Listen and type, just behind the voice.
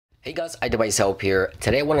Hey guys, iDevice Help here.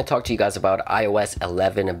 Today I want to talk to you guys about iOS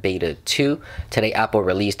 11 Beta 2. Today Apple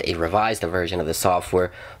released a revised version of the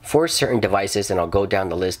software for certain devices, and I'll go down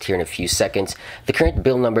the list here in a few seconds. The current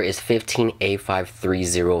build number is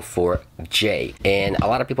 15A5304J, and a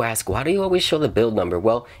lot of people ask, why do you always show the build number?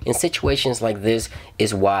 Well, in situations like this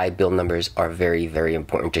is why build numbers are very, very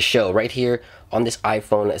important to show. Right here on this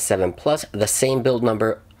iPhone 7 Plus, the same build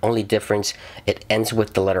number, only difference, it ends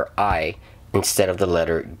with the letter I instead of the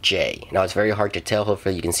letter J. Now it's very hard to tell,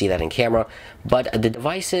 hopefully you can see that in camera, but the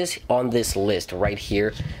devices on this list right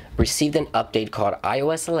here received an update called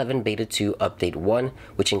iOS 11 Beta 2 Update 1,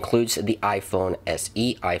 which includes the iPhone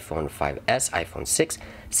SE, iPhone 5S, iPhone 6,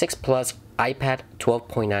 6 Plus, iPad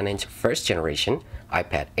 12.9-inch first generation,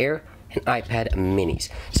 iPad Air, and iPad minis.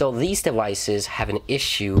 So these devices have an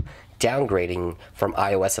issue downgrading from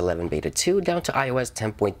iOS 11 Beta 2 down to iOS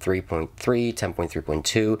 10.3.3,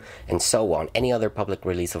 10.3.2, and so on. Any other public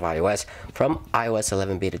release of iOS from iOS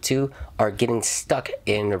 11 Beta 2 are getting stuck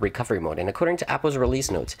in recovery mode. And according to Apple's release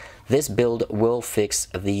notes, this build will fix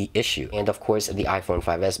the issue. And of course, the iPhone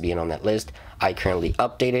 5S being on that list, I currently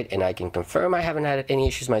updated, and I can confirm I haven't had any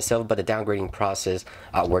issues myself, but the downgrading process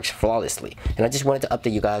works flawlessly. And I just wanted to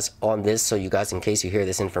update you guys on this, so you guys, in case you hear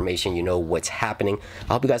this information, you know what's happening.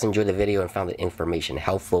 I hope you guys enjoyed the video and found the information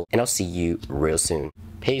helpful, and I'll see you real soon.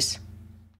 Peace.